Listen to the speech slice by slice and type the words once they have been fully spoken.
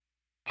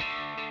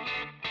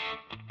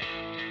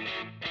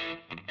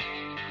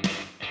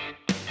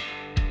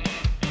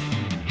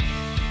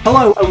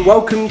Hello and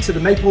welcome to the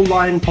Maple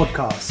Lion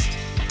podcast.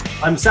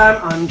 I'm Sam.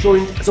 I'm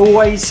joined as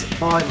always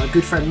by my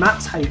good friend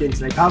Matt. How are you doing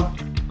today, pal?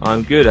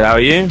 I'm good. How are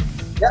you?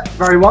 Yeah,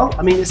 very well.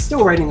 I mean, it's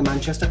still raining in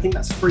Manchester. I think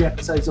that's 3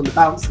 episodes on the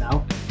bounce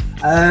now.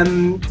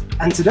 And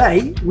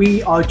today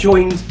we are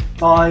joined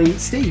by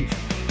Steve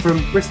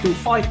from Bristol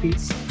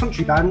 5-piece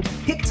country band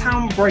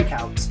Hicktown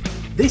Breakout.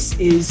 This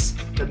is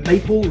the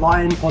Maple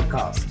Lion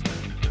podcast.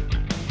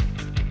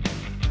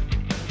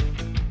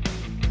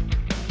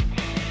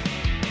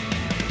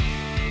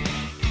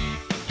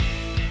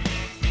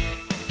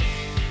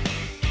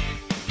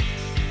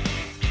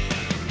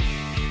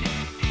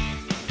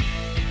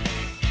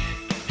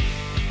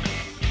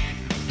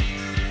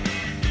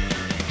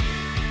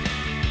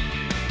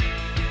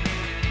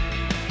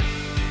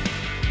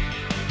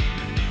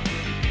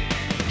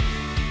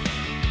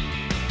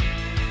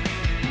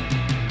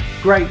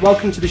 Great.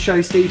 Welcome to the show,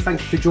 Steve.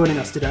 Thank you for joining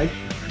us today.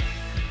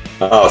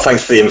 Oh,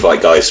 thanks for the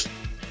invite, guys.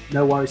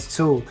 No worries at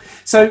all.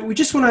 So we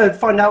just want to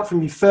find out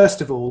from you, first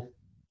of all,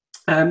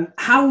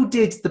 how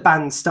did the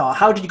band start?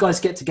 How did you guys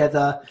get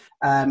together?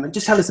 And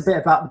just tell us a bit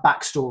about the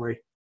backstory.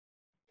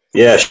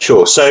 Yeah,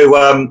 sure.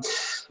 So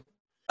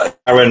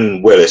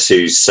Aaron Willis,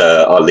 who's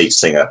our lead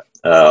singer,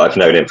 I've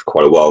known him for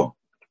quite a while.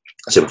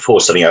 So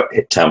before starting out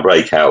Hicktown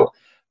Breakout,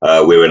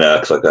 we were in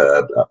a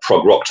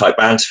prog rock type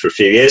band for a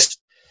few years.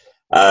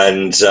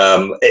 And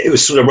it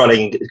was sort of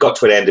running, it got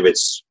to an end of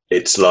its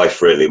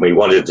life, really. We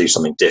wanted to do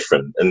something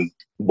different. And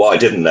what I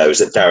didn't know is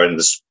that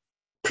Darren's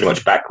pretty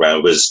much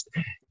background was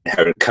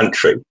inherent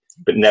country,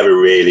 but never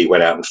really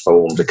went out and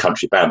formed a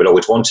country band, but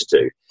always wanted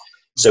to.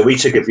 So we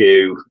took a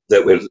view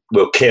that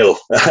we'll kill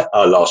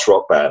our last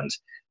rock band.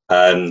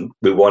 And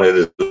we wanted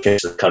to look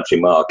into the country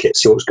market,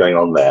 see what was going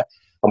on there.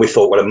 And we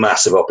thought, what a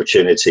massive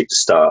opportunity to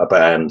start a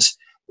band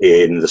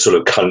in the sort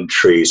of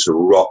country sort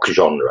of rock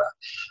genre.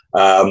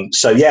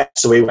 So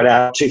we went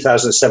out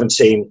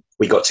 2017,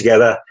 we got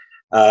together,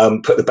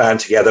 put the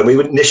band together. We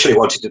initially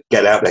wanted to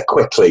get out there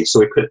quickly.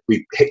 So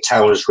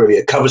Hicktown was really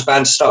a covers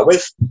band to start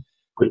with,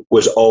 but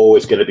was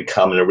always going to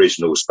become an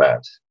originals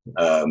band.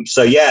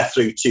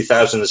 Through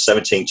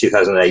 2017,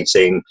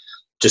 2018,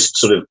 just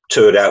sort of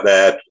toured out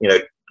there,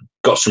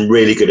 got some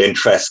really good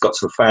interest, got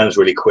some fans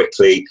really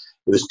quickly.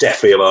 It was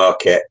definitely a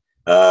market.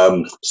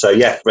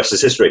 Rest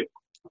is history.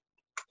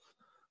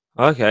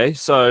 Okay,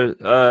 so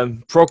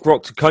prog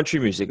rock to country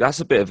music.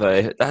 That's a bit of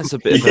a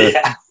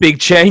big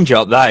change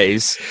up. That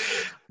is.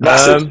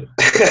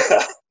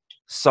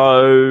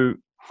 So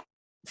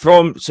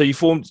you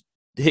formed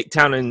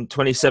Hicktown in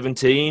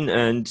 2017,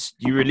 and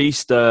you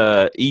released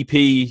EP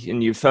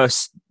in your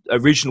first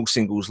original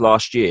singles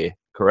last year,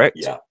 correct?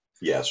 Yeah,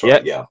 that's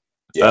right. Yeah.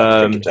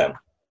 Hicktown.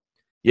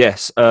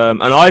 Yes,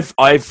 and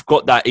I've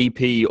got that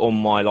EP on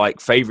my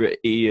favorite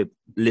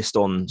list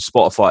on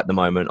Spotify at the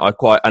moment. I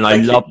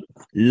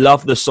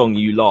love the song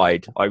 "You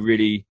Lied." I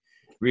really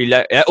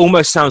it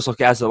almost sounds like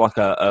it has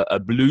a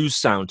blues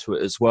sound to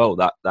it as well.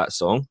 That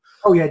song.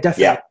 Oh yeah,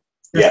 definitely.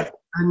 Yeah.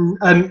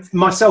 And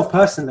myself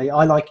personally,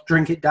 I like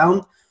 "Drink It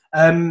Down."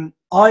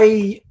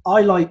 I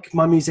like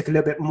my music a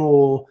little bit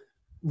more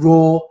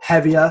raw,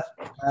 heavier,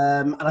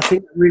 and I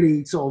think it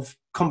really sort of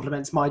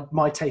complements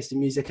my taste in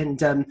music. And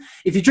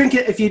if you drink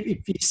it, if you're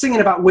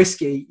singing about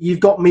whiskey, you've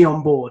got me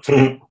on board. You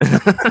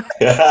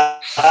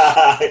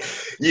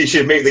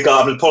should meet the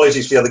guy.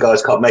 Apologies for the other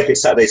guys can't make it.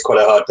 Saturday's quite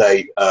a hard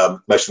day.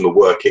 Most of them are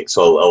working,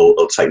 so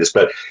I'll take this.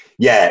 But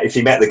yeah, if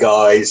you met the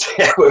guys,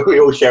 we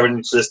all share an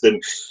interest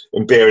in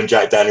beer and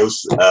Jack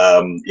Daniels.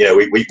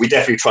 We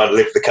definitely try and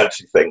live the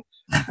country thing.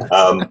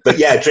 But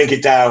yeah, Drink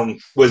It Down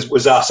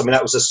was us. I mean,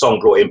 that was a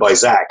song brought in by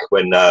Zach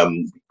when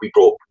we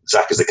brought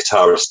Zach as a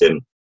guitarist in.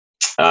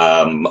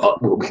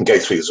 We can go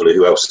through sort of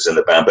who else is in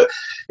the band, but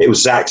it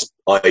was Zach's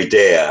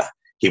idea.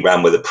 He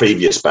ran with a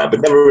previous band,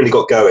 but never really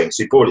got going.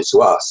 So he brought it to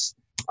us.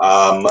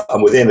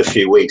 And within a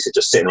few weeks of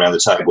just sitting around the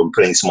table and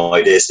putting some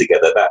ideas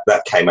together,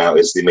 that came out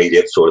as the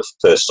immediate sort of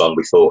first song.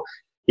 We thought,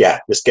 yeah,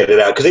 let's get it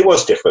out, because it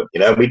was different.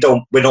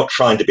 We're not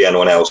trying to be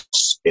anyone else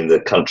in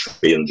the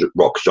country and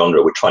rock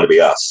genre. We're trying to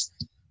be us.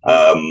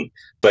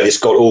 But it's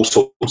got all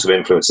sorts of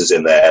influences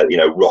in there.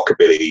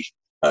 Rockabilly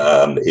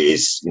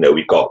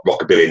we've got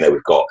rockabilly in there.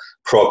 We've got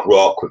prog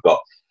rock. We've got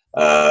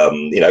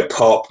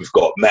pop. We've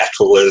got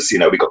metal.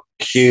 We've got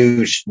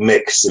huge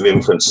mix of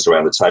influences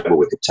around the table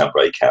with Hicktown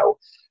Breakout.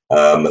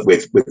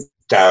 With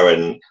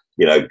Darren,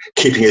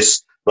 keeping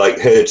us like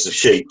herds of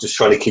sheep, just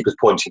trying to keep us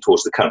pointing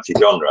towards the country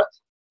genre.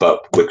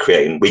 But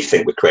we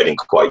think we're creating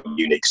quite a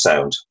unique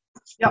sound.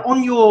 Yeah,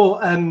 on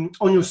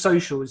your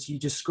socials, you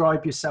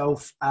describe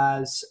yourself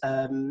as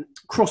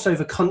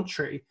crossover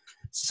country.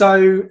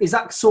 So is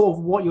that sort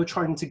of what you're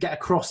trying to get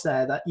across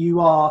there, that you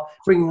are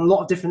bringing a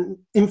lot of different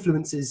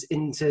influences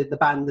into the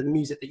band and the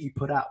music that you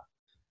put out?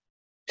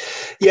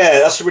 Yeah,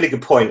 that's a really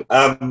good point.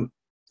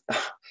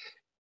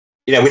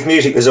 With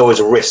music, there's always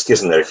a risk,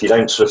 isn't there? If you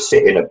don't sort of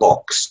fit in a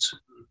box,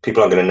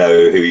 people aren't going to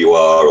know who you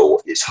are,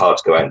 or it's hard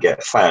to go out and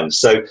get fans.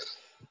 So,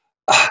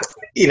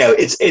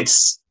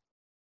 it's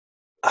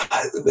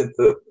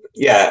the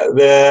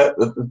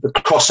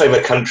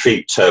crossover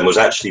country term was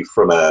actually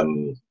from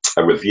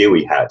a review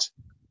we had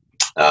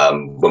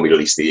when we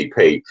released the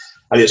EP,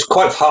 and it's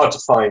quite hard to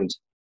find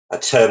a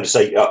term to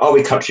say, are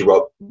we country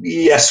rock?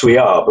 Yes, we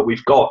are, but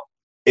we've got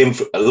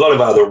a lot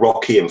of other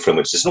rocky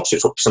influences, and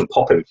also some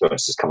pop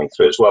influences coming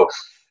through as well.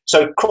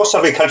 So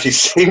crossover country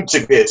seemed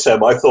to be a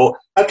term. I thought,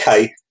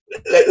 okay,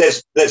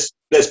 let's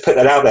put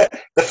that out there.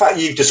 The fact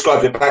you've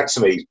described it back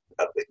to me,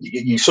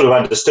 you sort of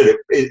understood it.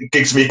 It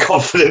gives me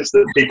confidence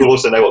that people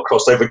also know what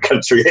crossover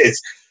country is,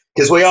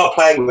 because we are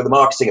playing with the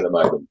marketing at the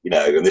moment,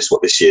 and this is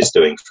what this year's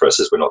doing for us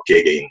as we're not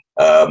gigging.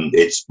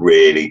 It's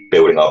really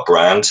building our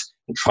brand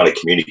and trying to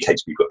communicate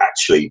to people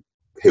actually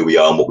who we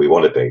are and what we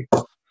want to be.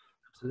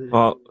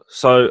 Well,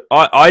 so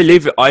I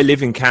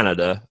live in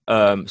Canada,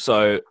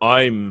 so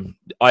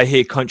I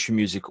hear country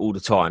music all the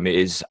time. It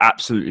is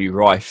absolutely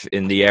rife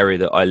in the area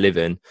that I live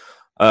in,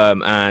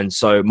 and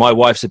so my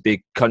wife's a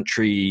big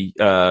country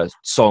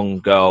song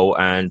girl,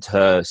 and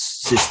her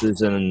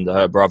sisters and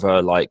her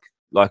brother like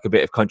a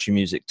bit of country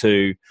music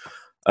too.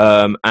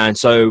 And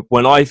so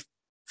when I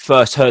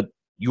first heard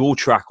your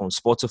track on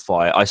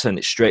Spotify, I sent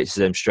it straight to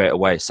them straight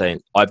away,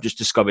 saying, "I've just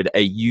discovered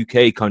a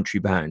UK country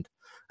band."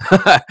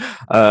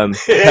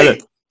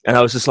 And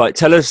I was just like,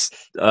 tell us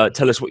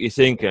what you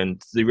think.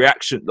 And the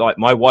reaction, like,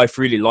 my wife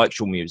really likes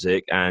your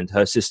music, and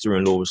her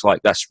sister-in-law was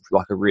like, that's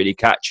like a really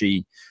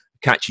catchy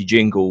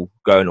jingle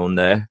going on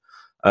there.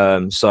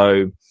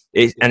 So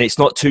it's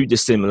not too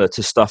dissimilar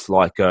to stuff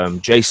like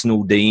Jason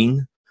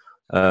Aldean,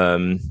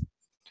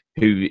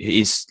 who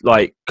is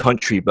like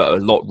country but a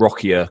lot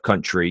rockier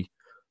country.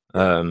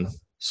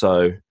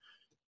 So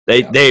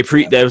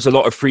there was a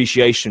lot of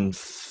appreciation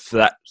for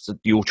that,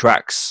 your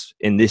tracks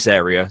in this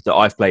area that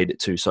I've played it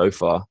to so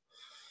far.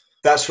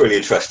 That's really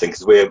interesting,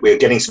 because we're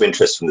getting some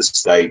interest from the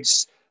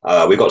States.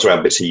 We got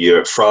around bits of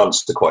Europe.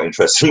 France are quite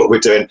interested in what we're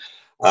doing.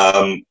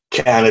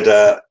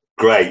 Canada,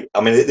 great.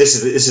 I mean,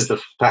 this is the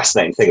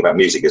fascinating thing about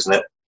music, isn't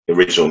it?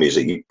 Original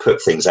music, you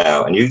put things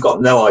out and you've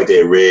got no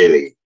idea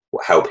really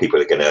how people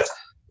are going to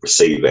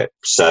receive it.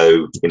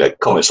 So,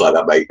 comments like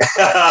that, mate,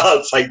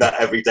 I'll take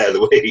that every day of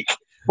the week.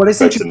 Well,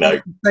 it's interesting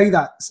to say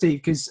that,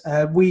 Steve, because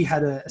we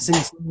had a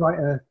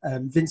singer-songwriter,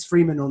 Vince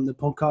Freeman, on the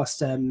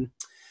podcast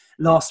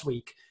last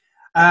week,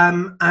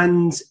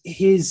 and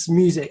his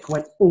music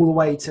went all the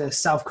way to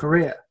South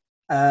Korea,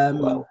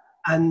 wow.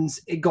 And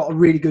it got a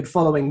really good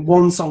following.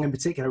 One song in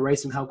particular,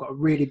 Race and Hell, got a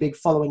really big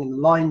following in the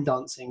line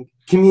dancing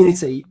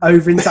community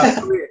over in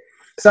South Korea.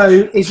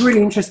 So it's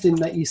really interesting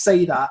that you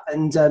say that,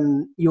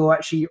 and you're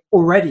actually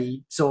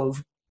already sort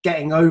of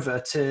getting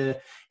over to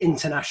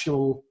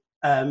international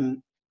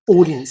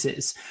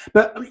audiences.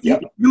 But your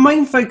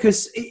main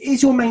focus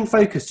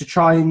to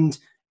try and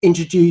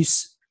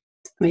introduce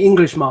the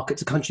English market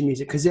to country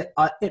music, because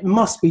it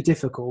must be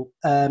difficult,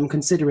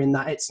 considering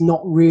that it's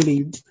not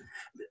really.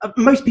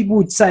 Most people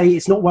would say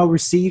it's not well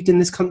received in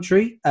this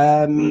country.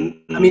 I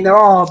mean, there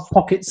are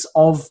pockets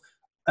of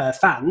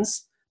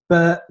fans,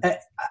 but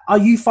are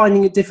you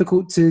finding it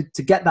difficult to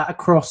get that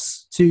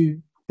across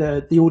to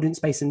the audience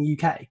base in the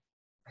UK?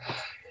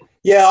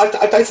 Yeah,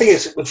 I don't think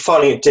it's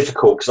finding it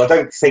difficult, because I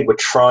don't think we're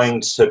trying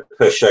to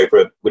push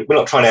over. We're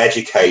not trying to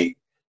educate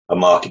a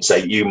market,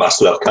 say you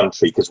must love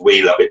country because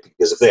we love it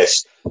because of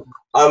this.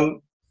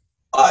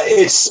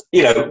 It's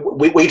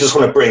we just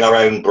want to bring our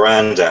own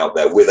brand out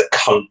there with a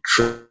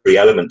country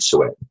element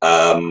to it.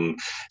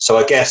 So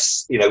I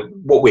guess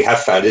what we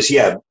have found is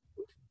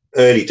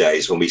early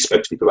days when we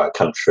spoke to people about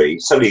country,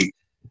 certainly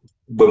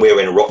when we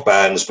were in rock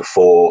bands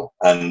before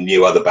and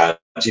knew other bands,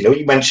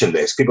 you mentioned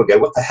this, people go,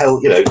 what the hell,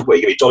 what, you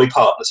going to be Dolly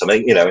Parton or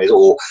something,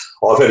 or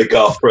I've heard of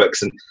Garth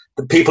Brooks, and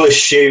people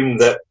assume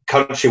that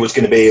country was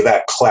going to be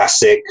that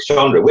classic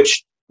genre,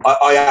 which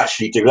I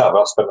actually do love.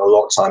 I've spent a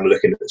lot of time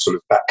looking at the sort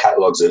of back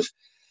catalogues of,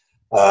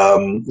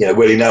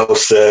 Willie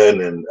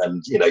Nelson and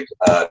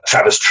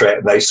Travis Tritt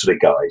and those sort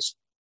of guys.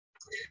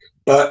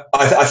 But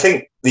I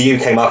think the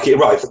UK market,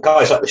 right, for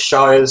guys like the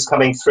Shires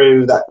coming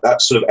through,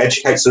 that sort of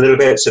educates a little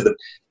bit. So the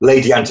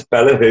Lady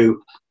Antebellum,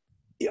 who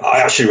I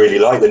actually really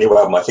like, the new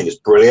album I think is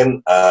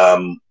brilliant. I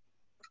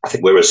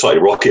think we're a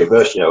slightly rockier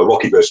version, a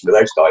rocky version of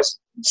those guys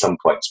at some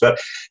points. But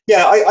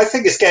yeah, I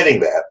think it's getting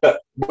there.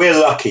 But we're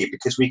lucky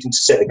because we can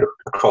sit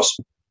across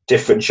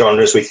different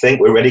genres. We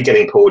think we're really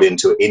getting pulled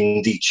into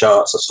indie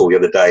charts. I saw the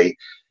other day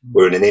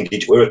we're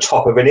a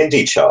top of an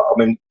indie chart. I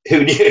mean,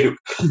 who knew?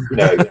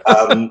 I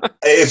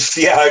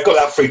got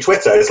that through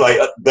Twitter. It's like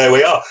there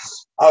we are.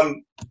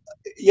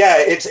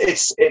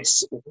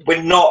 It's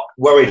we're not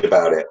worried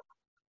about it.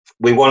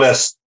 We want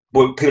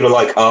people to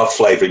like our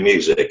flavour of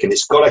music, and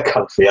it's got a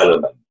country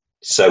element.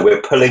 So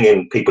we're pulling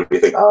in people who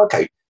think,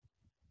 okay,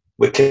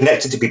 we're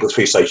connected to people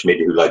through social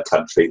media who like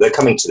country. They're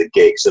coming to the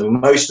gigs, and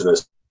most of them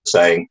are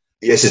saying,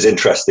 this is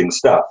interesting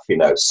stuff,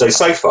 So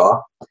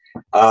far,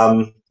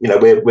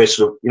 we're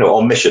sort of,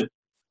 on mission.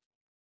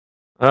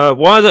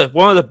 One of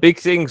the big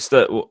things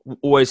that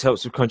always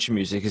helps with country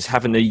music is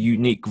having a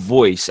unique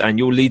voice, and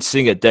your lead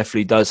singer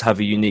definitely does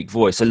have a unique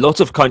voice. A lot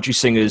of country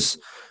singers,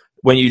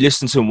 when you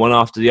listen to them one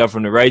after the other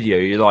on the radio,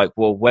 you're like,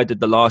 well, where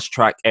did the last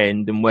track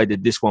end and where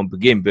did this one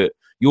begin? But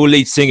your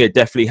lead singer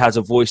definitely has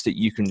a voice that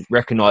you can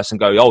recognise and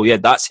go, oh yeah,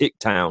 that's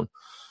Hicktown.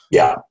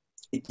 Yeah,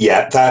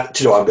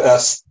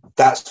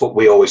 that's what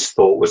we always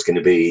thought was going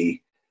to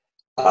be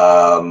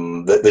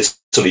the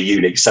sort of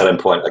unique selling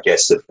point, I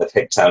guess, of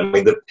Hicktown. I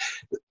mean,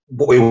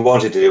 what we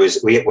wanted to do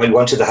is we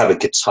wanted to have a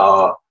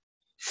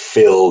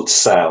guitar-filled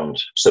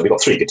sound. So we've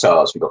got 3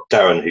 guitars. We've got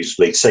Darren, who's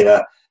lead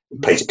singer, who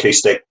plays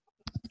acoustic,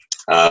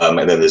 and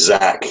then there's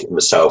Zach and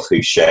myself,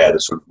 who share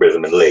the sort of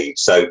rhythm and lead.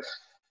 So,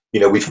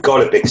 we've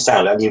got a big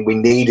sound. I mean, we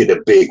needed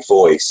a big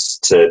voice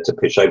to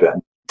pitch over that.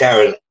 And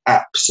Darren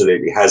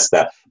absolutely has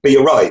that. But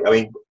you're right. I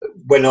mean,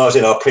 when I was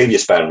in our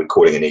previous band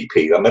recording an EP,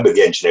 I remember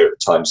the engineer at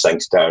the time saying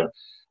to Darren,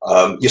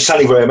 you're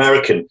sounding very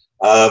American.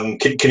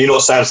 Can you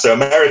not sound so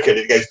American?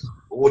 And he goes,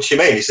 what do you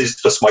mean? He says,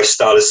 it's just my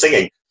style of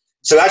singing.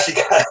 So actually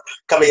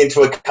coming into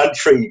a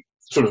country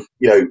sort of,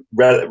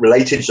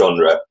 related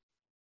genre,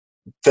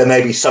 there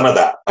may be some of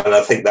that. And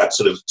I think that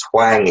sort of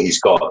twang he's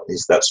got,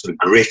 is that sort of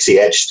gritty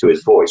edge to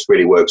his voice,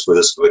 really works with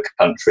a sort of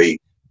country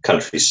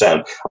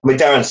sound. I mean,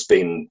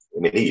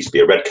 he used to be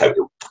a redcoat.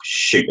 He'll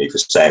shoot me for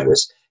saying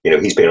this.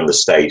 He's been on the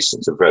stage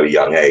since a very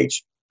young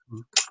age.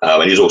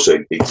 And he's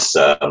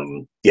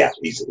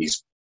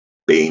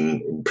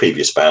been in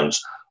previous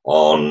bands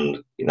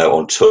on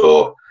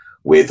tour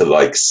with the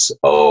likes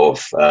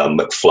of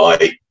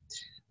McFly,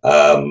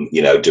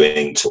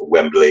 doing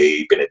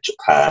Wembley, been at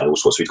Japan, all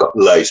sorts. We've got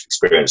loads of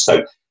experience.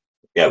 So,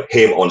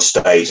 him on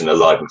stage in a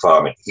live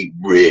environment, he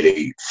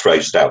really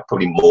throws it out,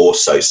 probably more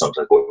so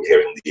sometimes what you're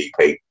hearing in the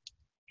EP.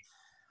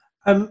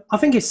 I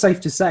think it's safe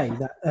to say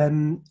that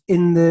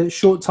in the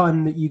short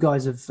time that you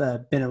guys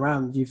have been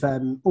around, you've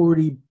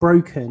already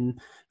broken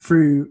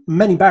through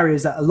many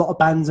barriers that a lot of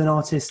bands and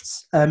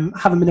artists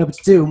haven't been able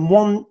to do. And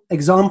one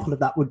example of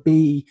that would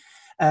be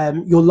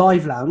your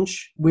live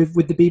lounge with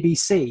the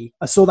BBC.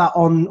 I saw that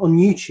on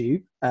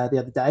YouTube the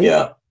other day.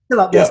 Yeah.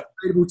 Still up there,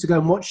 available to go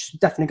and watch.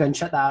 Definitely go and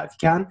check that out if you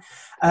can.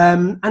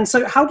 And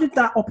so how did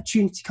that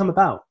opportunity come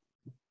about?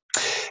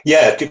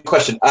 Yeah, good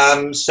question.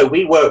 So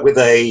we work with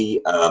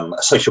a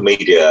social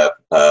media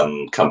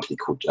company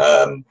called,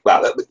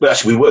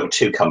 we work with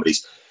 2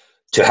 companies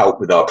to help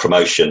with our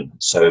promotion.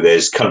 So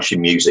there's Country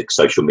Music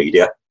Social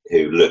Media,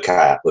 who look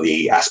at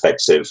the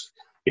aspects of,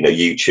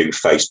 YouTube,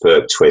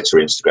 Facebook, Twitter,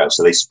 Instagram.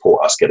 So they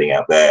support us getting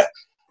out there,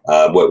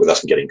 work with us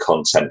and getting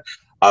content.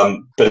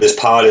 But there's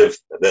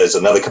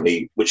another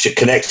company which is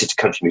connected to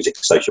Country Music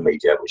Social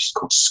Media, which is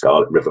called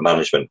Scarlet River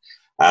Management.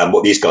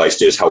 What these guys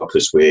do is help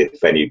us with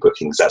venue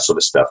bookings, that sort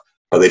of stuff.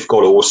 But they've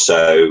got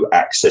also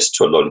access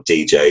to a lot of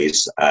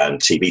DJs and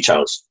TV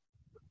channels.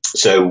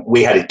 So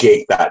we had a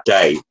gig that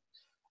day.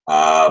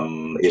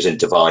 It was in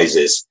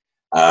Devizes.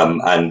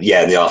 And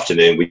in the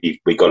afternoon, we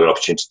got an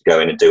opportunity to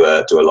go in and do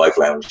a live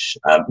lounge,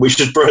 which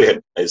was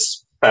brilliant.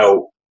 It's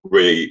felt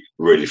really,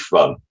 really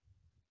fun.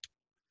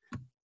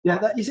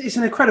 Yeah, it's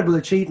an incredible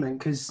achievement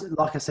because,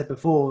 like I said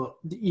before,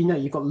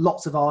 you've got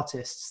lots of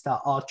artists that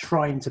are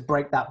trying to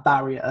break that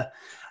barrier.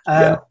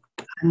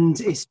 And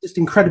it's just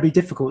incredibly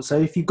difficult. So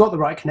if you've got the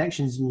right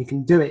connections and you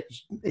can do it,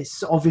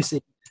 it's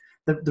obviously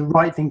the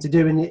right thing to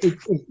do. And it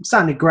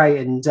sounded great,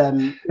 and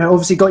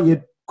obviously got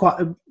you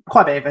quite a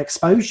bit of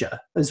exposure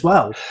as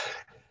well.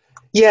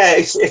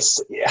 Yeah,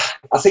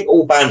 I think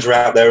all bands are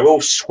out there, are all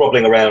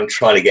scrobbling around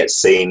trying to get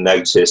seen,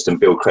 noticed, and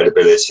build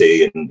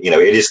credibility. And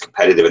it is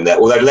competitive in there,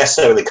 although less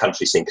so in the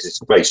country scene because it's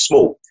very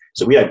small.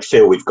 So we don't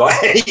feel we've got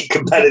any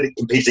competitive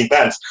competing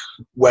bands.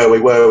 Where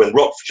we were in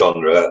rock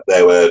genre,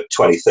 there were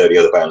 20, 30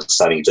 other bands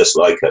sounding just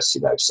like us.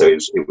 So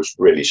it was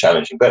really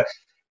challenging. But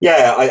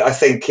yeah, I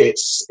think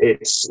it's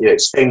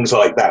things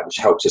like that which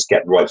helps us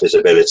get the right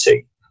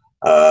visibility.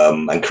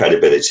 And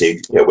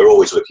credibility. We're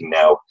always looking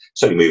now,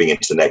 certainly moving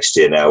into the next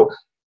year now,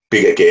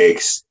 bigger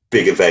gigs,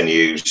 bigger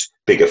venues,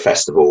 bigger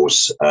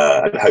festivals,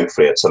 and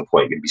hopefully at some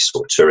point you're going to be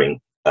sort of touring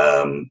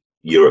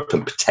Europe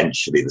and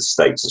potentially the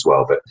States as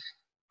well, but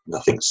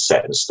nothing's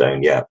set in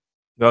stone yet.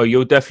 Well,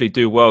 you'll definitely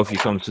do well if you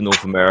come to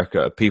North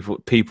America.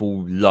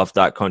 People love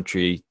that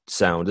country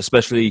sound,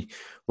 especially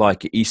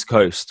like East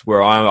Coast,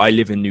 where I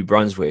live in New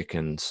Brunswick,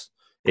 and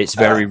it's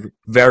very,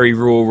 very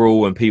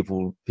rural, and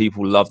people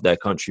love their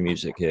country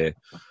music here.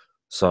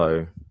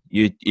 So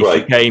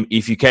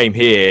if you came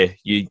here,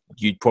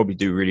 you'd probably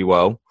do really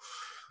well.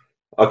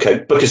 Okay,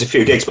 book us a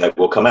few gigs, mate.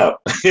 We'll come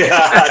out.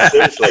 Yeah,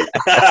 seriously.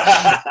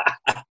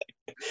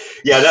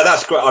 Yeah,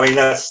 that's great. I mean,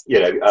 that's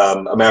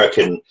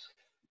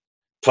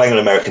playing on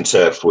American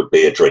turf would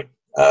be a dream.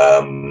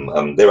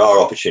 There are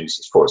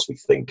opportunities for us, we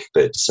think,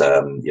 but this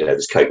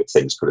COVID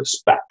thing's put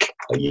us back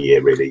a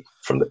year really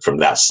from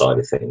that side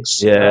of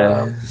things.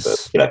 Yeah,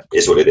 but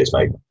is what it is,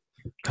 mate.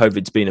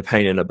 COVID's been a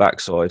pain in the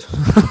backside.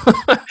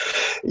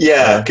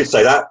 Yeah, I could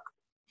say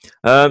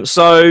that.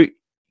 So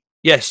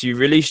yes, you've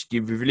released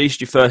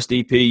your first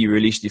EP. You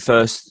released your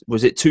first.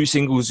 Was it 2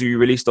 singles you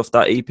released off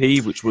that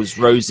EP, which was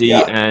Rosie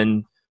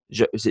and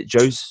is it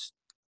Joe's?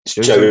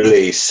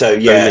 Jolie. So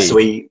yeah,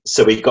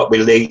 so we got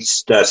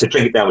released. So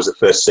Drink It Down was the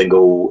first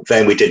single.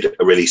 Then we did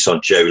a release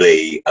on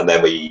Jolie, and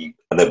then we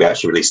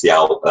actually released the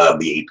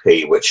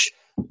EP, which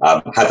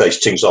had those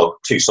 2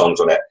 songs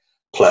on it.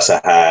 Plus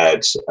I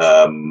had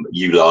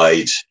You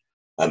Lied,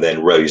 and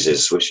then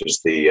Roses, which was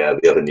the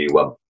other new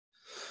one.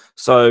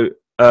 So,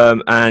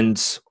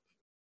 and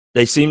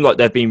they seem like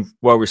they've been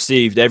well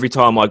received. Every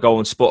time I go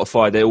on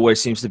Spotify, there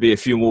always seems to be a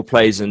few more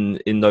plays on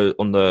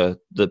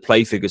the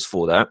play figures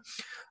for that.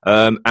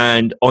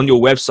 And on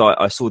your website,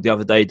 I saw the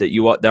other day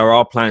that there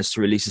are plans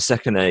to release a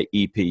second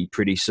EP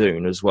pretty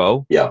soon as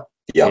well. Yeah.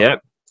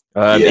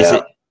 Is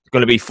it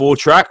going to be 4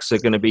 tracks? Are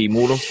going to be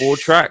more than 4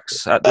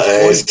 tracks at this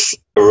point? It's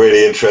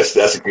really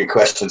interesting. That's a good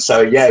question.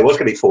 So yeah, it was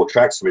going to be 4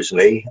 tracks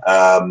originally,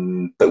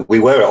 but we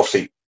were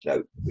obviously,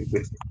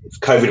 if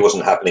COVID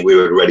wasn't happening, we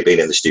would already been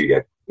in the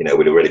studio.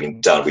 We'd already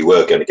been done. We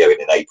were going to go in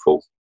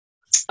April.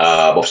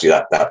 Obviously,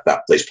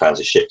 that those plans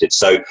have shifted.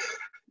 So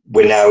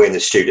we're now in the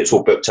studio. It's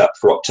all booked up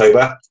for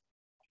October.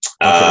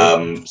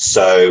 Okay.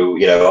 So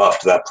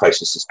after that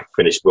process is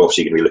finished, we're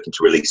obviously going to be looking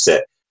to release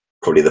it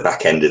probably the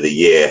back end of the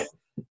year.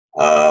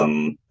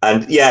 And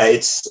yeah,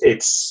 it's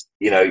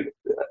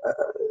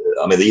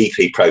I mean, the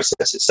EP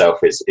process itself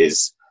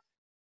is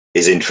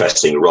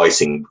interesting.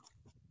 Writing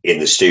in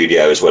the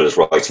studio as well as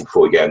writing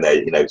before we go in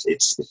there,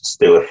 it's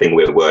still a thing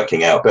we're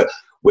working out. But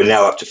we're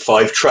now up to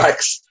 5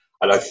 tracks,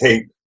 and I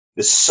think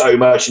there's so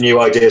much new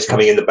ideas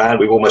coming in the band.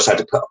 We've almost had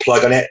to put a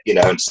plug on it,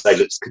 and say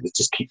let's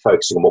just keep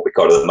focusing on what we've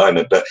got at the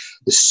moment. But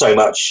there's so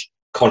much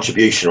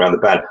contribution around the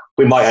band.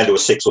 We might end up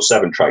with 6 or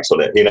 7 tracks on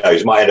it. Who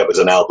knows? It might end up as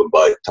an album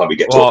by the time we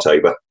get to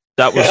October.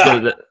 That was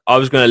I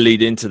was going to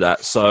lead into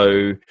that.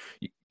 So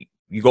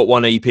you got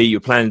 1 EP. You're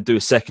planning to do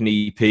a second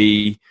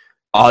EP.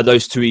 Are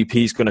those 2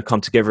 EPs going to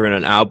come together in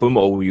an album,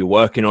 or were you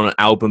working on an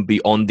album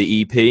beyond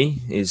the EP?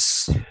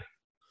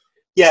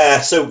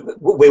 Yeah. So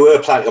we were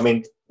planning. I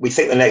mean, we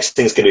think the next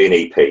thing's going to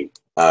be an EP.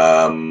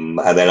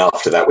 And then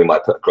after that, we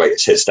might put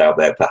Greatest Hits out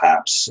there,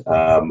 perhaps.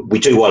 We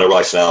do want to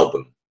write an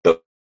album,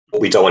 but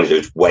what we don't want to do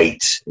is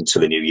wait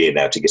until the new year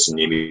now to get some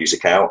new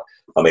music out.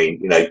 I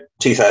mean,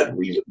 2000,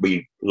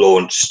 we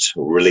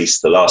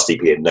released the last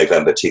EP in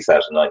November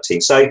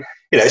 2019. So,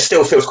 it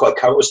still feels quite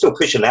current. We're still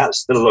pushing that.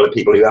 Still a lot of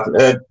people who haven't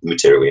heard the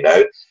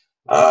material,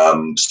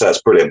 so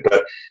that's brilliant.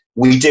 But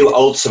we do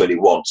ultimately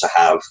want to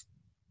have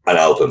an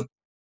album,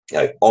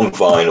 on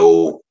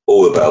vinyl,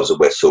 all the bells and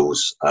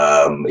whistles.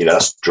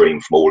 That's a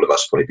dream from all of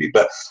us point of view.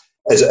 But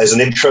as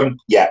an interim,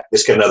 yeah,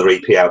 let's get another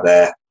EP out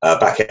there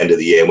back end of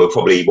the year. And what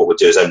we'll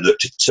do is then look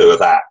to tour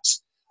that.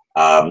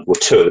 We'll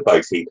tour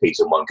both EPs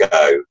in one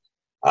go.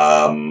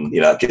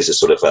 It gives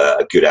us sort of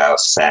a good hour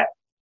set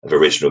of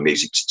original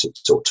music to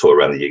tour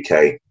around the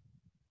UK.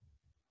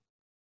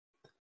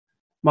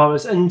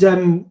 Marvellous.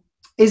 And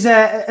is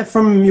there,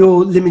 from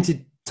your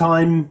limited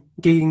time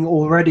gigging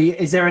already,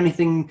 is there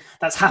anything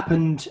that's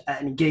happened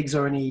at any gigs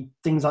or any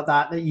things like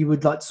that you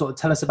would like to sort of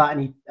tell us about?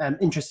 Any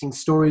interesting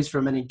stories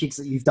from any gigs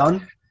that you've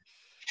done?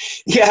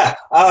 Yeah.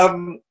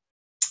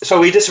 So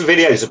we did some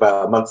videos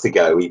about a month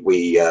ago.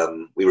 We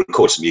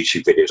recorded some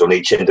YouTube videos on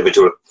each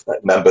individual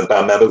band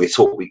member. We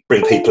thought we'd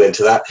bring people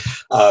into that.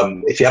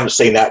 If you haven't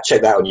seen that,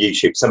 check that on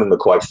YouTube. Some of them are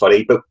quite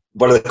funny. But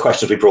one of the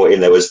questions we brought in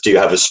there was, do you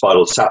have a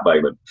Spinal Tap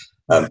moment?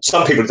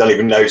 Some people don't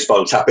even know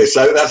Spinal Tap is,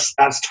 so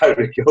that's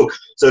totally cool.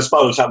 So a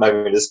Spinal Tap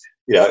moment is,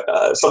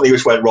 something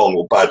which went wrong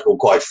or bad or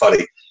quite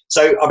funny.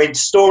 So, I mean,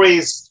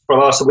 stories from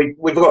us,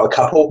 we've got a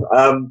couple.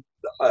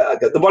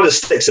 The one that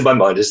sticks in my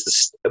mind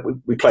is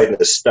we played in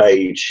a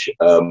stage,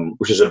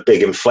 which is a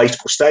big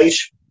inflatable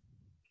stage,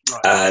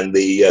 right. And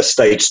the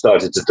stage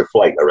started to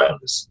deflate around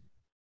us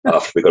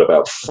after we got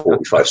about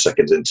 45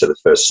 seconds into the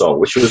first song,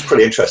 which was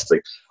pretty interesting.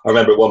 I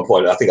remember at one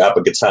point, I think I had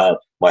a guitar,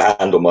 my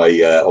hand on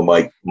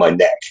my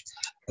neck,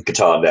 a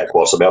guitar neck,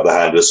 whilst my other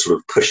hand was sort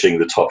of pushing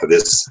the top of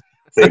this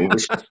thing,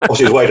 which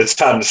obviously was weighted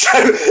ton.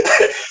 So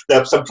there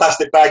was some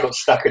plastic bag got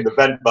stuck in the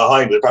vent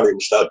behind it. Apparently it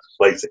was started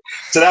deflating.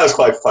 So that was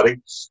quite funny.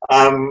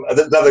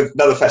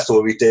 Another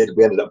festival we did,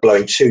 we ended up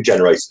blowing 2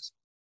 generators.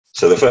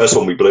 So the first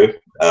one we blew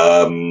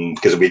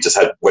because we just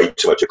had way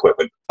too much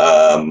equipment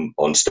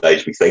on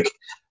stage, we think.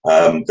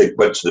 They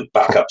went to the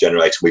backup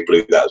generator, we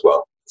blew that as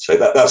well. So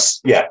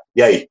that's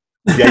yay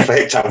for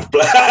Hicktown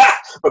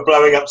for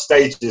blowing up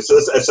stages. So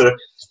that's a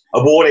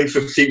warning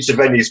for future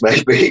venues,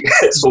 maybe.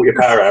 Sort your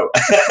power out.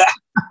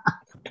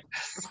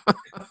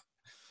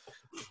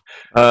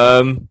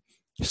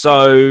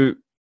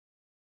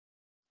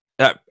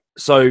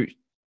 So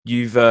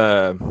you've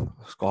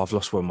I've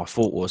lost where my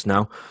thought was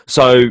now.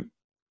 So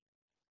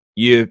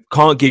you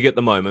can't gig at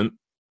the moment,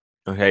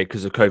 okay,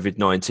 because of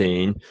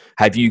COVID-19.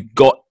 Have you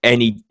got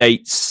any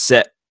dates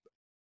set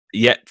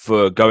yet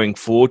for going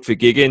forward for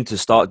gigging, to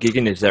start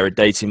gigging? Is there a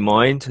date in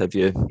mind? Have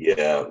you?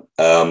 Yeah.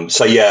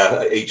 So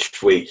yeah,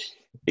 each week,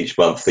 each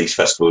month, these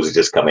festivals are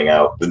just coming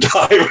out the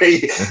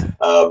diary.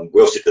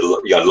 We also did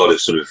a lot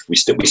of sort of we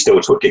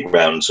still sort of gig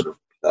around sort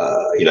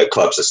of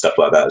clubs and stuff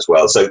like that as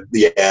well. So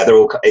yeah, they're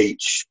all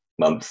each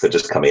month they're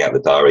just coming out the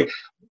diary.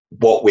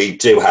 What we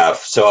do have,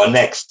 so our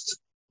next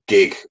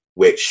gig,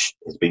 which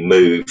has been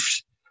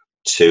moved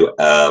to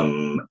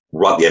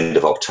right at the end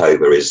of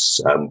October, is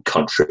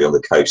Country on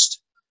the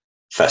Coast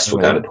Festival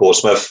down in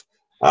Portsmouth.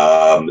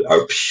 A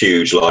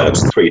huge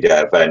lineups,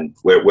 3-day event.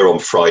 We're on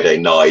Friday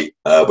night.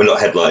 We're not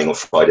headlining on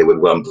Friday. We're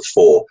one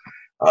before,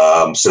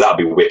 so that'll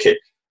be wicked.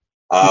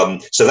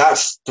 So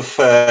that's the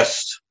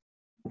first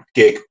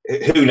gig.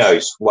 Who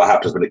knows what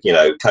happens when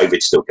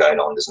COVID's still going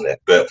on, isn't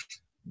it? But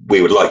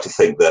we would like to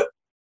think that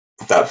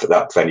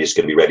venue is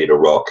going to be ready to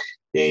rock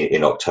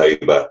in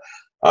October.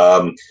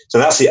 So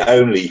that's the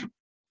only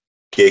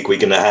gig we're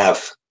going to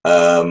have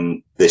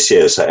this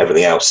year. So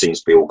everything else seems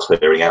to be all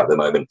clearing out at the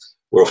moment.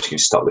 We're obviously going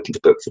to start looking to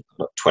book for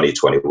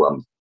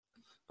 2021.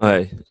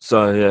 Hey,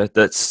 so yeah,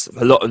 that's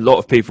a lot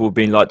of people have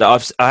been like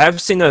that. I have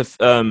seen a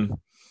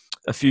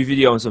few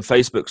videos on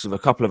Facebook of a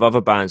couple of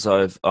other bands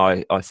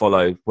I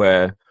follow,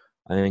 where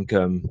I think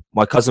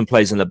my cousin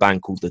plays in a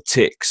band called The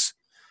Ticks,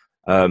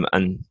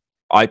 and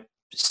I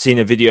seen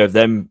a video of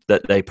them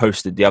that they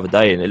posted the other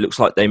day, and it looks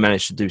like they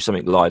managed to do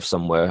something live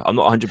somewhere. I'm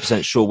not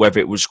 100% sure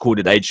whether it was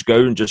recorded ages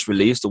ago and just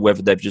released, or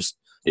whether they've just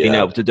been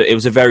able to do it. It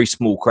was a very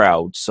small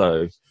crowd,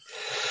 so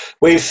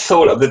we've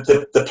thought of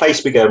the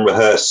place we go and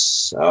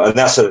rehearse, and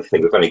that's the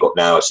thing we've only got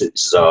now.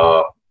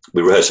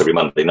 We rehearse every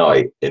Monday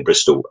night in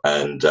Bristol,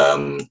 and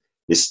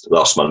this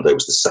last Monday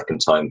was the second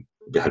time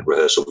we had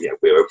rehearsal. We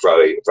were a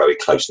very, very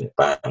close-knit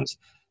band.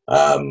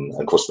 And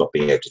of course, not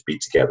being able to be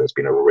together has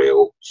been a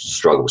real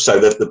struggle. So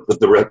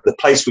the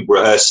place we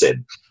rehearse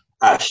in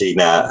actually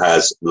now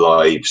has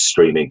live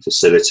streaming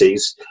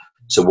facilities.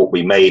 So what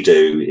we may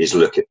do is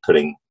look at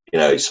putting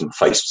some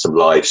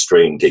live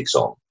stream gigs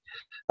on,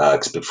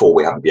 because before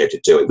we haven't been able to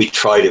do it. We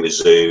tried it with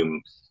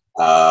Zoom.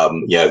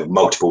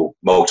 Multiple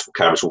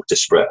cameras all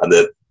disparate, and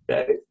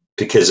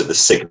because of the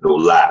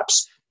signal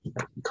lapse, you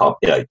can't.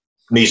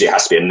 Music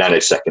has to be a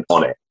nanosecond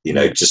on it,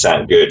 to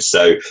sound good.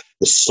 So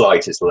the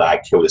slightest lag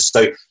killed us.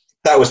 So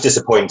that was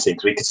disappointing,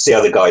 because we could see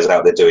other guys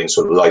out there doing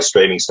sort of live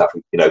streaming stuff,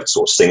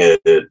 sort of singer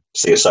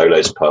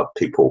solos per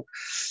people.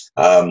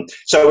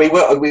 So we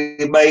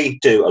may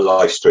do a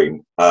live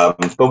stream. But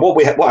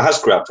what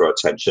has grabbed our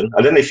attention,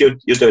 I don't know if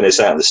you're doing this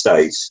out in the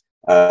States.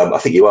 I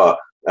think you are.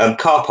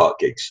 Car park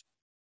gigs,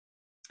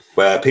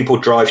 where people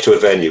drive to a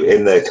venue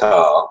in their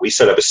car. We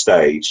set up a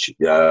stage.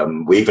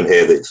 We even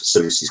hear that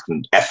facilities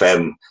can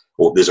FM,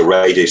 or there's a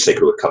radio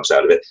signal that comes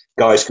out of it.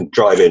 Guys can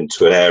drive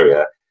into an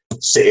area,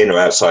 sit in or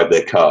outside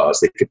their cars.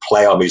 They could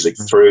play our music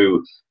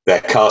through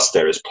their car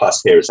stereos,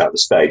 plus hear us out the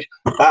stage.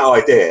 That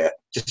idea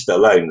just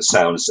alone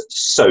sounds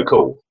so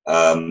cool.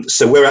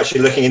 So we're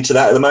actually looking into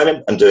that at the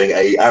moment and doing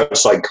a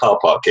outside car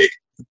park gig.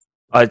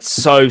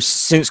 So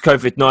since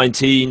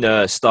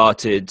COVID-19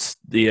 started,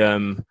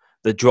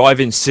 the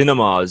drive-in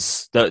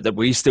cinemas that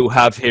we still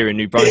have here in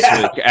New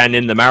Brunswick and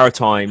in the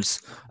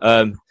Maritimes,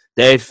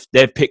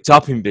 they've picked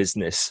up in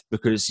business,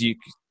 because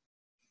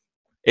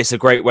it's a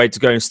great way to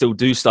go and still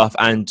do stuff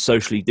and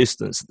socially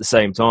distance at the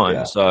same time.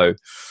 Yeah. So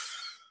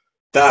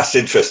that's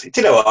interesting.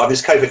 Do you know what?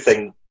 This COVID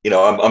thing,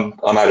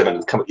 I'm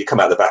adamant. You come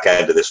out the back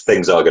end of this,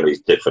 things are going to be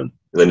different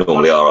than they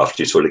normally are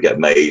after you sort of get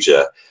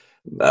major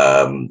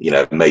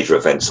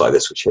events like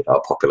this which hit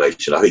our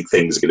population. I think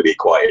things are going to be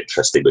quite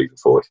interesting moving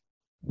forward.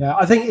 Yeah,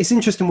 I think it's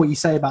interesting what you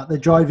say about the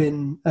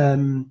drive-in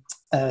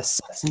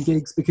sets and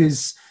gigs,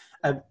 because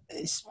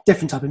it's a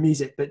different type of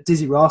music. But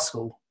Dizzy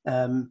Rascal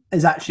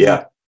is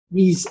actually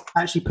he's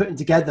actually putting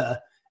together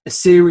a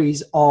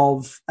series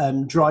of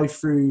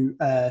drive-through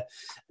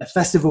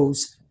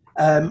festivals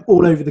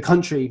all over the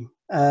country.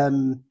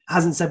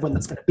 Hasn't said when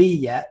that's going to be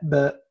yet,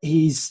 but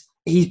he's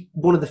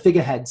one of the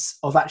figureheads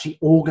of actually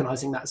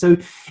organising that. So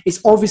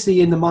it's obviously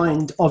in the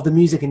mind of the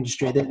music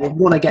industry that they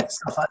want to get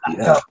stuff like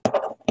that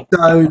done.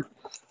 So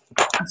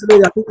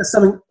absolutely, I think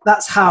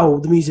that's how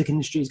the music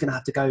industry is going to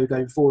have to go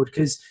going forward,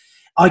 because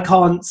I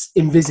can't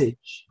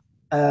envisage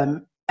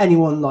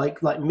anyone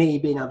like me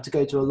being able to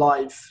go to a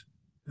live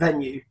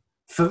venue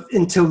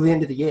until the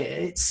end of the year.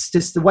 It's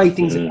just the way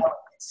things are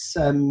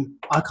going.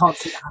 I can't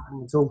see it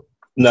happening at all.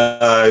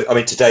 No, I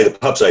mean, today the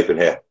pub's open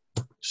here.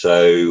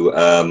 So,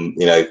 and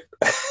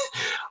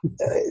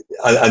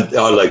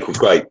our local's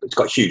great. It's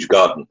got a huge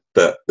garden,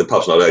 but the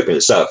pub's not open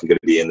itself. You're going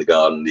to be in the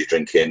garden, you're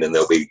drinking, and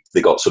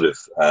they've got sort of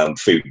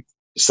food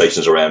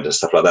stations around and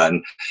stuff like that.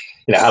 And,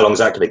 how long is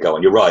that going to go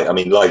on? You're right. I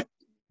mean, like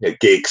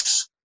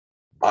gigs,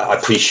 I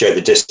appreciate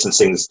the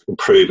distancing's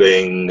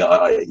improving.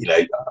 I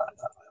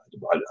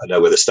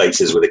know where the States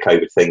is with the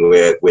COVID thing.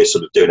 We're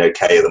sort of doing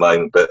okay at the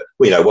moment, but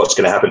we know what's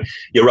going to happen.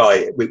 You're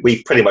right.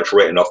 We've pretty much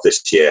written off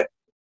this year.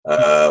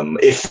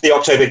 If we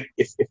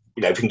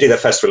can do that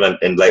festival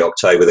in late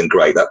October, then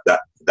great.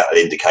 That'll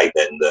indicate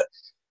then that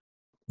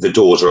the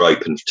doors are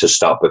open to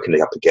start booking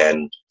it up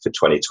again for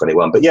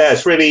 2021. But yeah,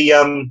 it's really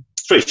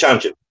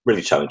challenging.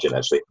 Really challenging,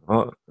 actually.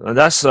 Well, and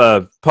that's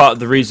part of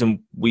the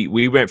reason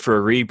we went for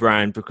a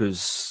rebrand,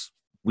 because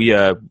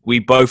we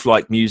both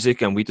like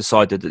music, and we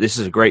decided that this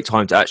is a great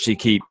time to actually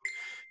keep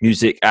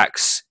music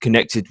acts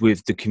connected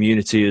with the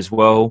community as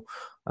well.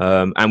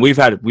 And we've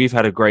had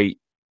a great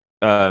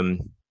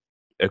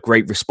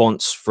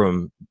response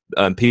from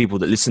people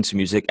that listen to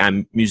music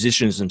and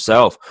musicians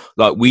themselves.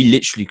 Like, we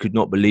literally could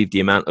not believe the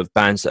amount of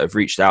bands that have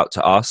reached out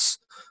to us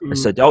and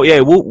said, "Oh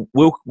yeah,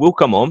 we'll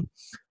come on."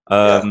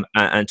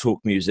 and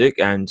talk music.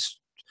 And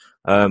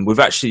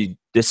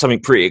there's something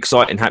pretty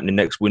exciting happening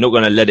next. We're not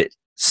going to let it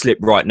slip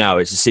right now.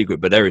 It's a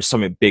secret, but there is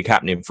something big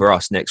happening for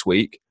us next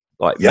week,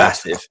 like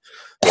massive.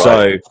 Right.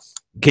 So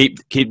keep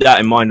that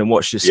in mind and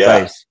watch this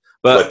space.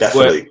 But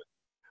definitely.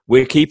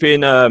 We're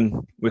keeping.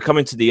 We're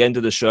coming to the end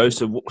of the show.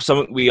 So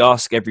something we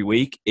ask every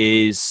week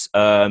is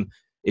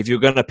if you're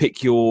going to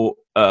pick your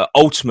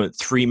ultimate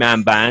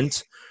 3-man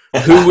band,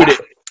 who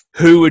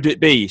would it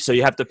be? So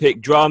you have to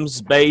pick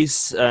drums,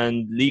 bass,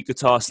 and lead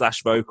guitar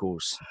 /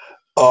 vocals.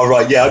 All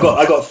right, yeah, I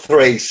got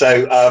 3.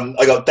 So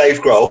I got Dave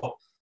Grohl.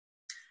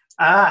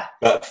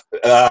 But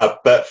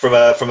from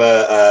a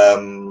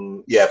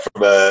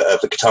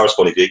guitarist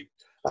point of view,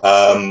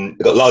 I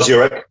got Lars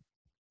Ulrich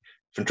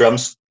from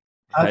drums.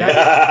 Okay.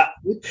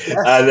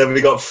 And then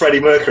we got Freddie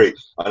Mercury.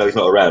 I know he's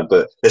not around,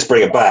 but let's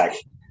bring him back.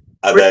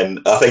 And then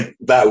I think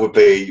that would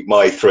be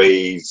my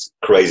 3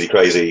 crazy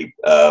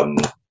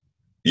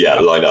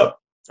lineup.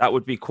 That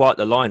would be quite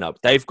the lineup.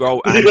 Dave Grohl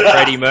and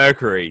Freddie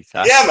Mercury.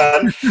 Yeah,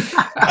 man.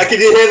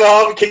 Can you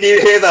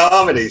hear the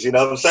harmonies? You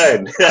know what I'm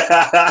saying?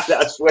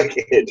 That's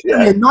wicked.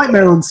 Yeah. A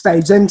nightmare on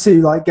stage. Them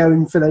two like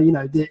going for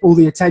all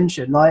the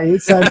attention. Like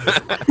it's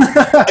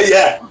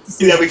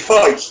we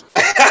fight.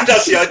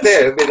 That's the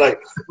idea. It'd be like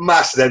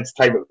massive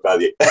entertainment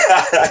value.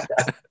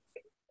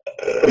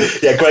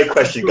 Yeah, great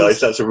question,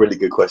 guys. That's a really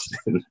good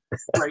question.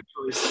 Great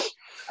choice.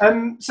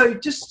 So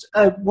just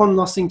one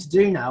last thing to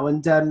do now,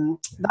 and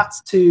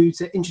that's to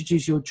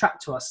introduce your track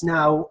to us.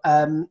 Now,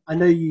 I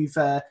know you've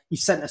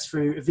sent us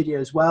through a video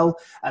as well,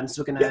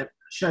 so we're going to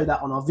show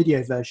that on our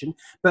video version.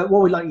 But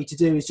what we'd like you to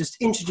do is just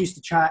introduce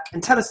the track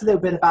and tell us a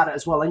little bit about it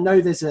as well. I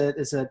know there's a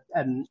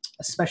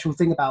special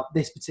thing about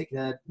this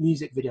particular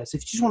music video, so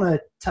if you just want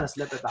to tell us a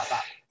little bit about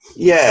that.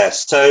 Yeah,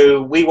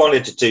 so we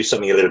wanted to do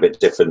something a little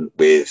bit different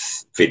with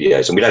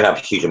videos, and we don't have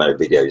a huge amount of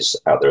videos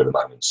out there at the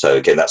moment. So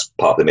again, that's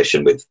part of the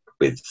mission with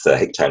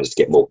Hicktown, is to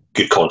get more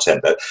good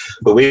content there.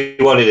 But we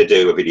wanted to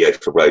do a video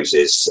for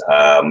Roses.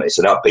 It's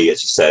an upbeat,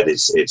 as you said.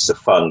 It's a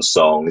fun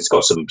song. It's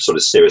got some sort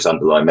of serious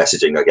underlying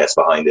messaging, I guess,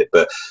 behind it.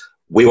 But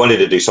we wanted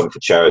to do something for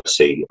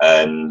charity,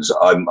 and there's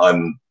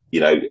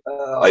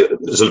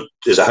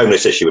a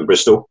homeless issue in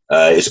Bristol.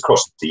 It's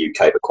across the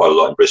UK, but quite a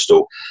lot in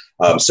Bristol.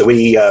 So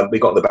we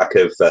got on the back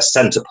of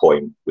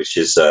Centrepoint, which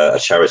is a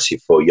charity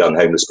for young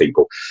homeless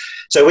people.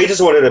 So we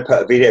just wanted to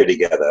put a video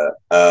together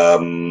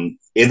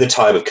in the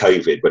time of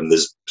COVID, when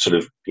there's sort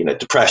of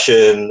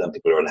depression and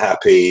people are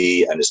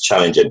unhappy and it's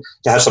challenging,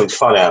 to have something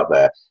fun out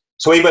there.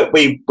 So we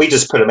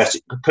just put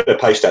a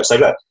post out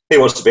saying, look, who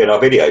wants to be in our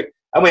video?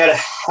 And we had a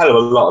hell of a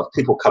lot of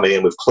people coming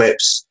in with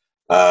clips.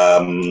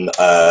 Of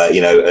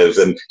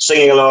them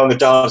singing along and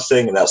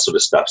dancing and that sort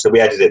of stuff. So we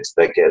edited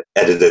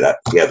that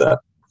together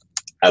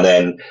and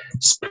then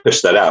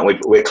pushed that out. And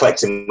we're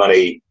collecting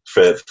money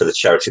for the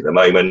charity at the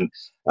moment.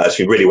 It's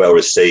been really well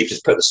received.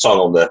 Just put the song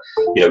on got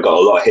a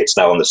lot of hits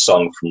now on the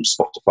song from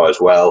Spotify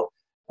as well.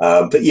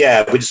 But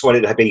yeah, we just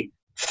wanted it to be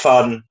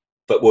fun,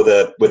 but with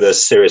a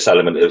serious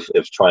element of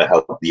trying to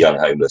help the young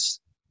homeless.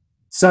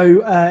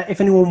 So if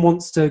anyone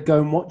wants to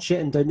go and watch it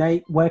and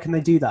donate, where can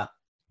they do that?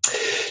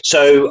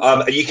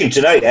 So you can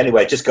donate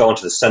anyway. Just go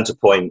onto the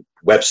Centrepoint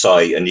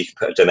website and you can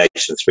put a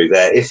donation through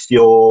there. If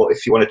you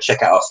want to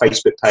check out our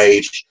Facebook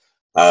page,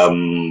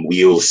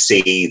 you'll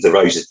see the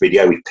Roses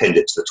video. We've pinned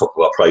it to the top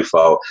of our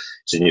profile,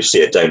 so you'll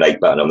see a donate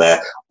button on there.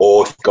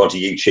 Or if you go onto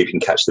YouTube, you can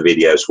catch the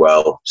video as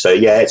well. So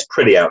yeah, it's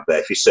pretty out there.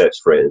 If you search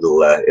for it,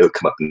 it'll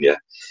come up in your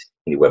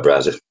web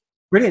browser.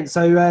 Brilliant.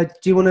 So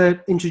do you want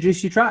to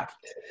introduce your track?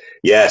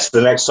 Yes,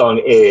 the next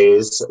song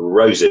is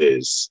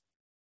Roses.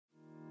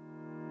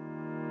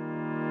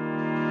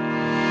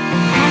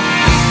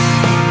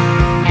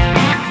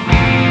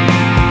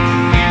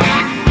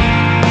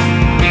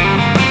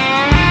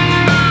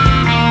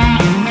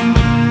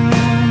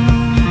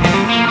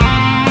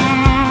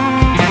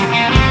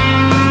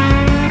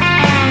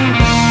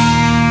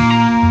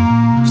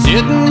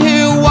 Sitting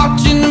here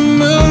watching the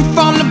moon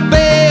from the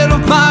bed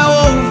of my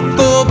old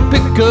Ford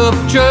pickup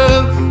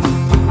truck.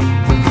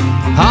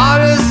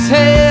 Hot as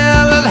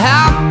hell at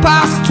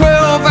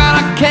 12:30, and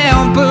I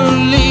can't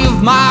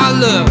believe my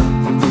luck.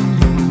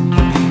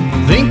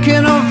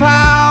 Thinking of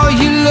how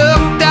you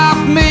looked at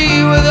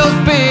me with those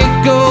big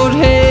gold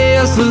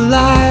hairs of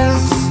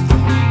lies.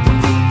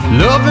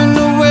 Loving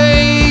the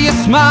way your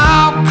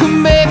smile could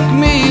make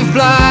me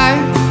fly.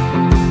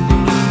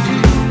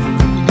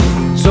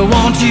 So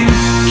won't you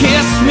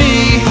kiss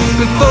me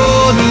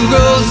before the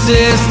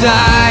roses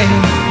die?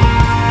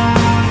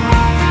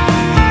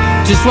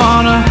 Just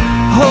wanna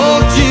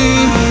hold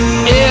you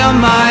in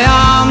my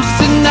arms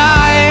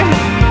tonight.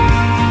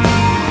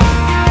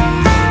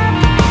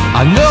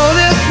 I know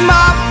this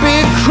might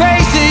be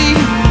crazy,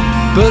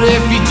 but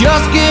if you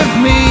just give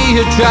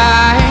me a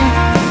try.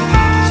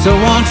 So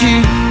won't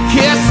you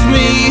kiss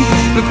me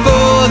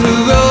before the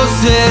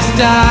roses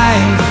die?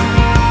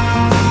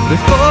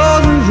 Before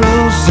the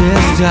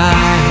roses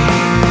die.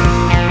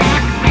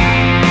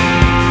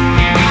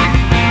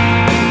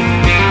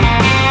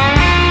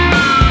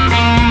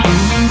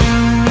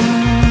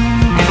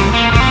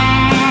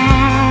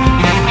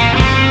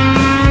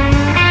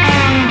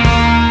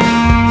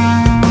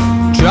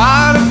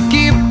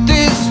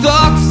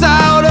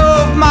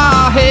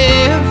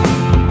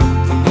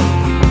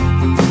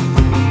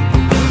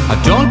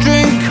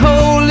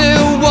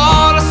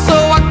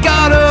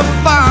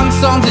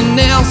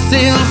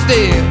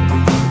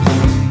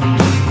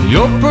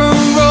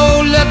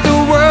 let the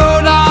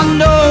world I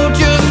know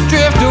just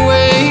drift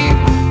away.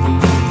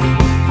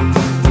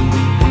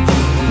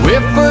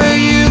 Wait for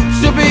you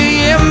to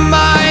be in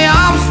my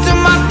arms till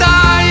my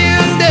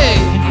dying day.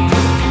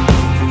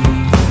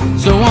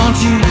 So won't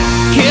you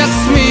kiss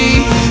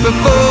me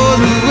before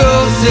the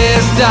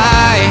roses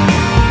die?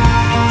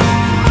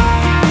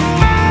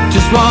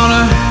 Just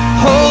wanna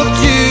hold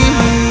you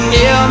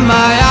in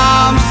my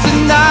arms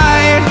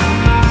tonight.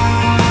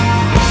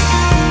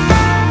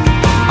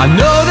 I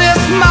know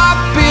this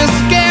might be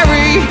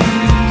scary,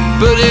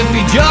 but if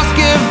you just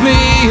give me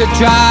a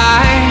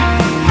try.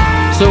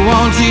 So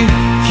won't you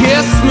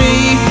kiss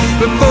me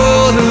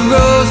before the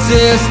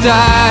roses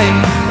die?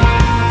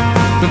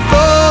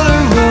 Before the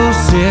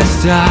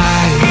roses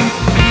die.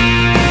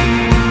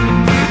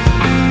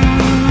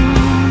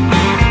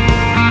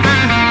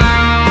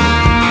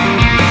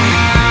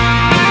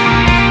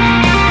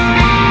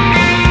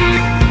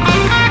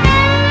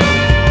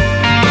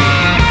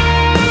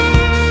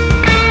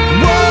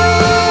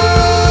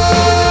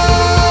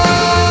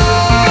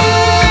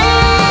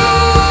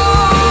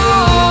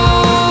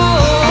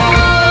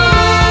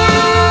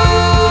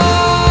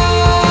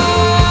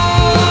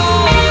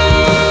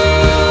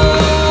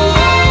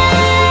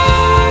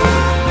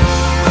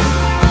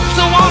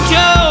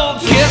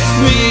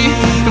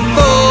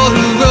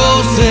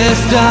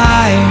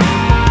 Die.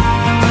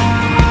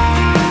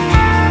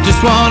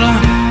 Just wanna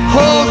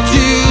hold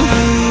you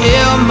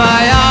in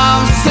my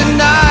arms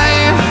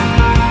tonight.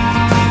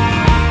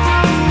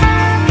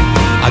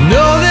 I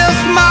know this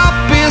might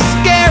be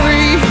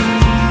scary,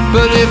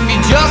 but if you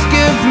just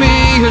give me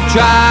a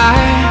try.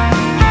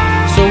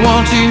 So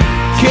won't you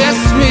kiss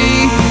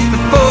me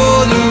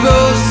before the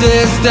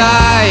roses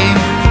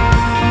die?